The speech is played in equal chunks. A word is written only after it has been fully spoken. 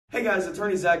Hey guys,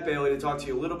 Attorney Zach Bailey to talk to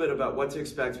you a little bit about what to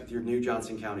expect with your new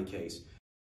Johnson County case.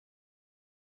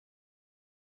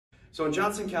 So in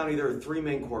Johnson County, there are three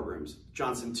main courtrooms: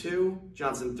 Johnson 2,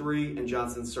 Johnson 3, and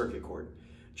Johnson Circuit Court.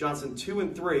 Johnson 2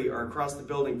 and 3 are across the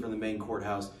building from the main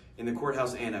courthouse in the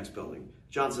Courthouse Annex building.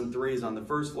 Johnson 3 is on the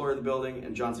first floor of the building,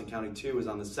 and Johnson County 2 is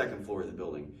on the second floor of the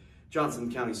building. Johnson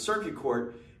County Circuit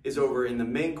Court is over in the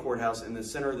main courthouse in the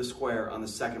center of the square on the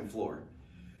second floor.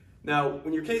 Now,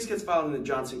 when your case gets filed in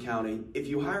Johnson County, if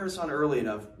you hire us on early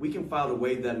enough, we can file to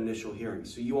waive that initial hearing,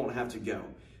 so you won't have to go.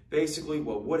 Basically,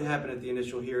 what would happen at the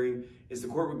initial hearing is the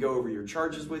court would go over your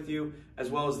charges with you,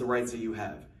 as well as the rights that you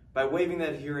have. By waiving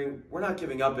that hearing, we're not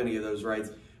giving up any of those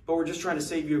rights, but we're just trying to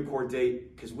save you a court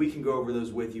date because we can go over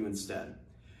those with you instead.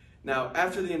 Now,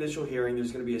 after the initial hearing,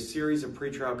 there's going to be a series of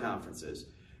pretrial conferences.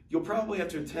 You'll probably have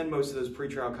to attend most of those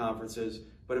pretrial conferences,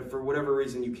 but if for whatever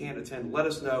reason you can't attend, let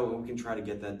us know and we can try to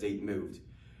get that date moved.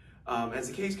 As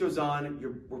the case goes on,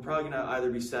 we're probably going to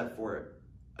either be set for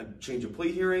a change of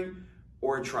plea hearing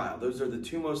or a trial. Those are the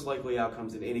two most likely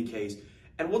outcomes in any case,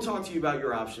 and we'll talk to you about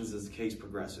your options as the case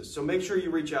progresses. So make sure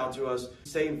you reach out to us,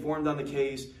 stay informed on the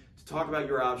case, to talk about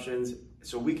your options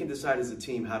so we can decide as a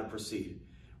team how to proceed.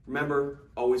 Remember,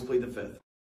 always plead the fifth.